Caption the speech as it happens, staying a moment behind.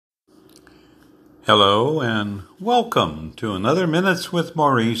Hello and welcome to another Minutes with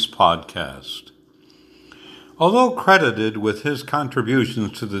Maurice podcast. Although credited with his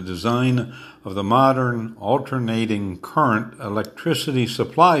contributions to the design of the modern alternating current electricity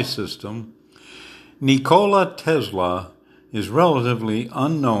supply system, Nikola Tesla is relatively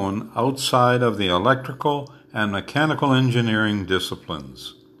unknown outside of the electrical and mechanical engineering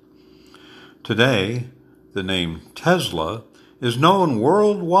disciplines. Today, the name Tesla is known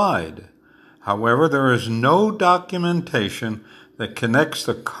worldwide. However, there is no documentation that connects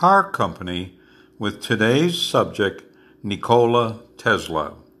the car company with today's subject, Nikola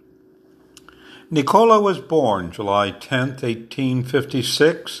Tesla. Nikola was born July 10,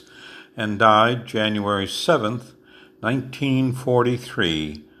 1856, and died January 7,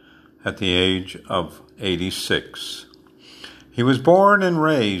 1943, at the age of 86. He was born and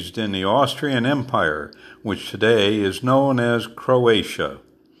raised in the Austrian Empire, which today is known as Croatia.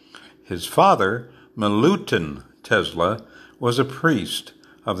 His father, Milutin Tesla, was a priest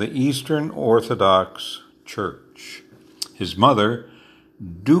of the Eastern Orthodox Church. His mother,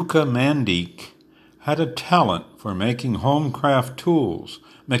 Duca Mandic, had a talent for making homecraft tools,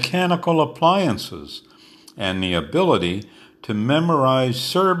 mechanical appliances, and the ability to memorize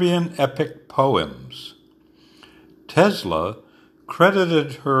Serbian epic poems. Tesla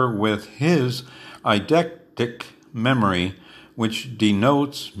credited her with his eidetic memory, which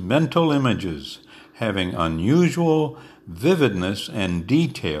denotes mental images having unusual vividness and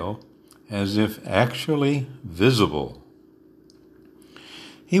detail as if actually visible.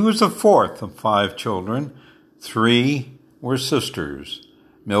 He was the fourth of 5 children. 3 were sisters,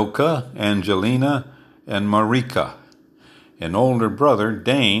 Milka, Angelina, and Marika. An older brother,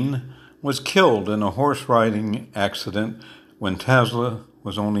 Dane, was killed in a horse riding accident when Tesla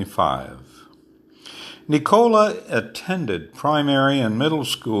was only 5. Nikola attended primary and middle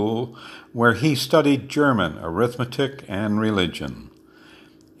school where he studied German, arithmetic, and religion.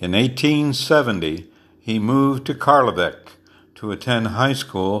 In 1870, he moved to Karlovac to attend high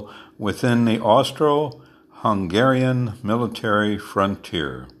school within the Austro-Hungarian military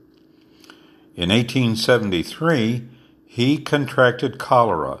frontier. In 1873, he contracted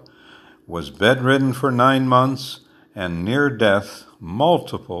cholera, was bedridden for 9 months, and near death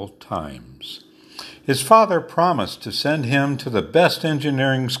multiple times. His father promised to send him to the best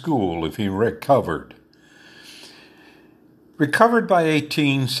engineering school if he recovered. Recovered by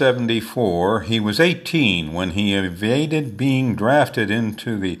 1874, he was 18 when he evaded being drafted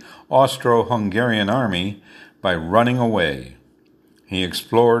into the Austro-Hungarian army by running away. He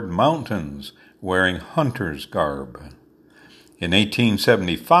explored mountains wearing hunter's garb. In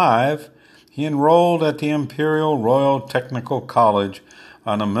 1875, he enrolled at the Imperial Royal Technical College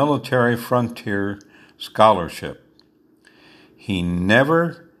on a military frontier scholarship. He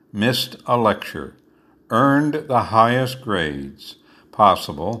never missed a lecture, earned the highest grades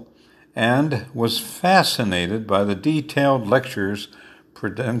possible, and was fascinated by the detailed lectures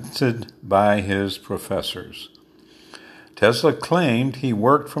presented by his professors. Tesla claimed he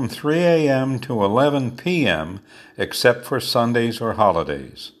worked from 3 a.m. to 11 p.m. except for Sundays or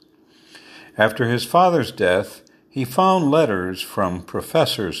holidays. After his father's death, he found letters from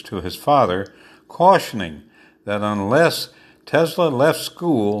professors to his father cautioning that unless Tesla left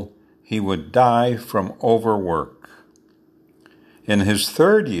school, he would die from overwork. In his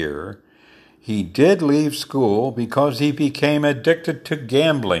 3rd year, he did leave school because he became addicted to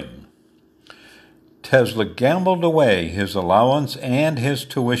gambling. Tesla gambled away his allowance and his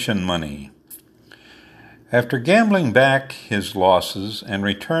tuition money. After gambling back his losses and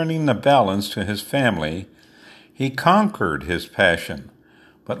returning the balance to his family, he conquered his passion,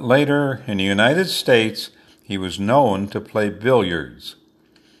 but later in the United States he was known to play billiards.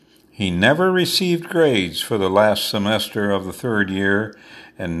 He never received grades for the last semester of the 3rd year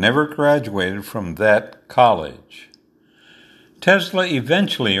and never graduated from that college. Tesla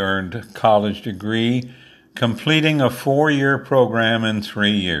eventually earned a college degree, completing a 4-year program in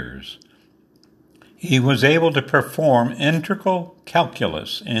 3 years. He was able to perform integral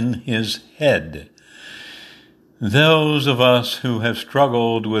calculus in his head. Those of us who have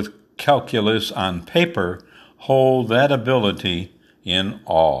struggled with calculus on paper hold that ability in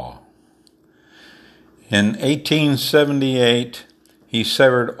awe. In 1878, he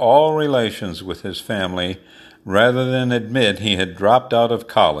severed all relations with his family rather than admit he had dropped out of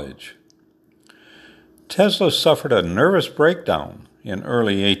college. Tesla suffered a nervous breakdown in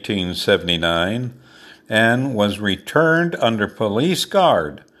early 1879 and was returned under police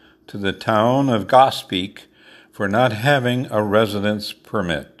guard to the town of Gospic for not having a residence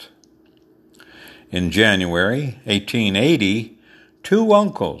permit. In January 1880, Two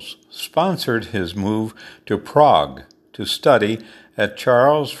uncles sponsored his move to Prague to study at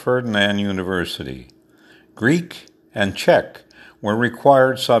Charles Ferdinand University. Greek and Czech were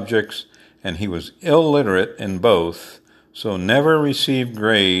required subjects, and he was illiterate in both, so never received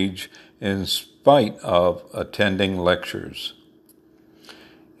grades in spite of attending lectures.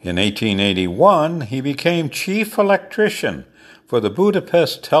 In 1881, he became chief electrician for the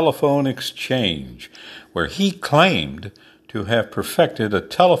Budapest Telephone Exchange, where he claimed to have perfected a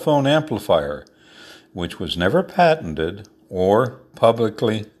telephone amplifier, which was never patented or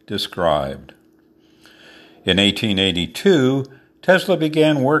publicly described. In 1882, Tesla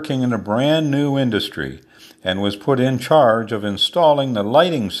began working in a brand new industry and was put in charge of installing the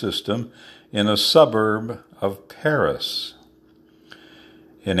lighting system in a suburb of Paris.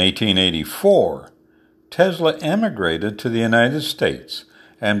 In 1884, Tesla emigrated to the United States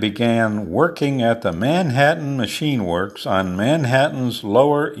and began working at the Manhattan Machine Works on Manhattan's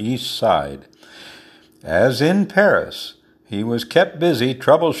Lower East Side. As in Paris, he was kept busy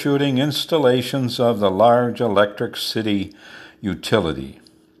troubleshooting installations of the large electric city utility.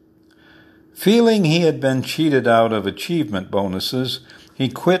 Feeling he had been cheated out of achievement bonuses, he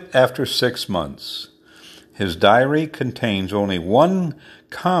quit after 6 months. His diary contains only one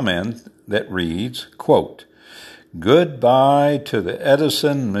comment that reads, quote, "Goodbye to the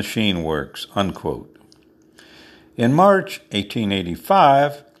Edison Machine Works," unquote. In March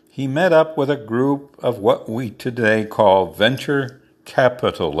 1885, he met up with a group of what we today call venture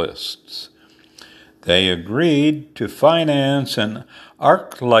capitalists. They agreed to finance an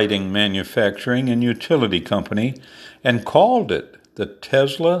arc lighting manufacturing and utility company and called it the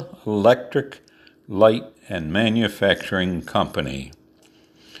Tesla Electric Light and Manufacturing Company.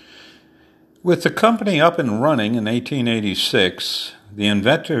 With the company up and running in 1886, the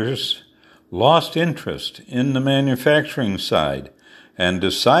inventors lost interest in the manufacturing side and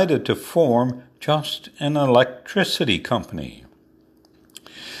decided to form just an electricity company.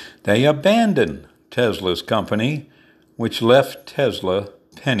 They abandoned Tesla's company, which left Tesla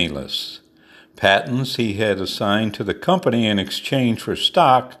penniless. Patents he had assigned to the company in exchange for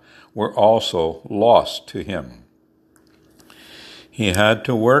stock were also lost to him. He had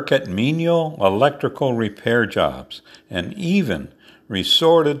to work at menial electrical repair jobs and even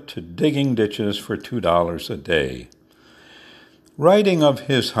resorted to digging ditches for $2 a day. Writing of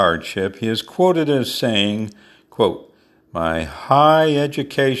his hardship, he is quoted as saying, quote, "My high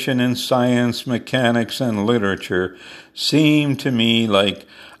education in science, mechanics, and literature seemed to me like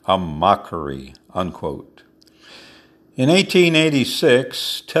a mockery," unquote. In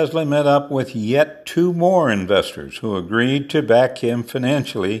 1886, Tesla met up with yet 2 more investors who agreed to back him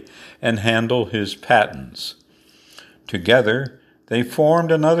financially and handle his patents. Together, they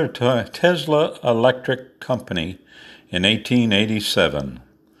formed another Tesla Electric Company in 1887.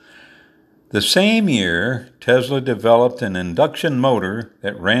 The same year, Tesla developed an induction motor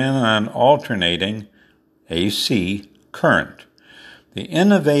that ran on alternating AC current. The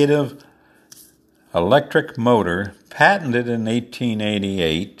innovative electric motor, patented in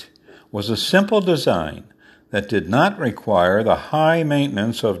 1888, was a simple design that did not require the high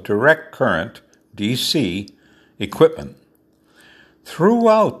maintenance of direct current, DC, equipment.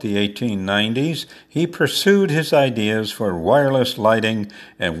 Throughout the 1890s, he pursued his ideas for wireless lighting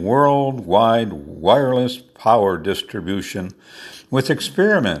and worldwide wireless power distribution with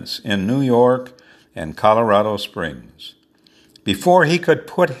experiments in New York and Colorado Springs. Before he could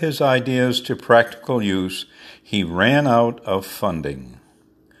put his ideas to practical use, he ran out of funding.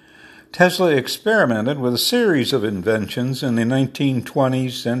 Tesla experimented with a series of inventions in the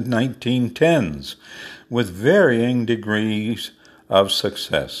 1920s and 1910s with varying degrees of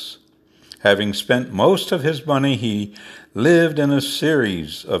success. Having spent most of his money, he lived in a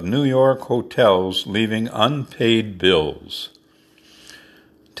series of New York hotels, leaving unpaid bills.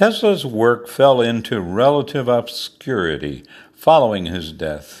 Tesla's work fell into relative obscurity following his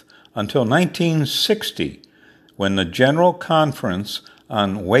death until 1960, when the General Conference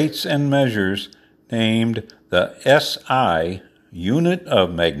on Weights and Measures named the SI, Unit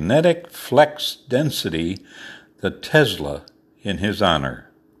of Magnetic Flux Density, the Tesla, in his honor.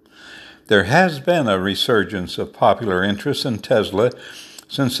 There has been a resurgence of popular interest in Tesla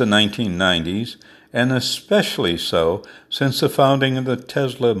since the 1990s, and especially so since the founding of the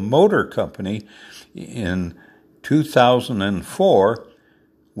Tesla Motor Company in 2004,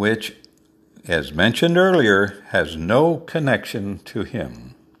 which, as mentioned earlier, has no connection to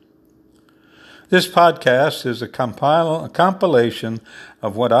him. This podcast is a compilation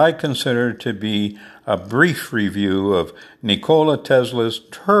of what I consider to be a brief review of Nikola Tesla's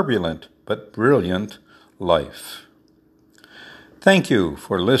turbulent but brilliant life. Thank you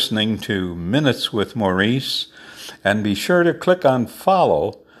for listening to Minutes with Maurice, and be sure to click on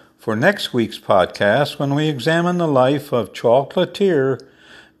follow for next week's podcast when we examine the life of chocolatier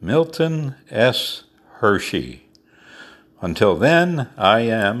Milton S. Hershey. Until then, I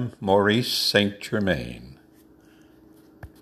am Maurice St. Germain.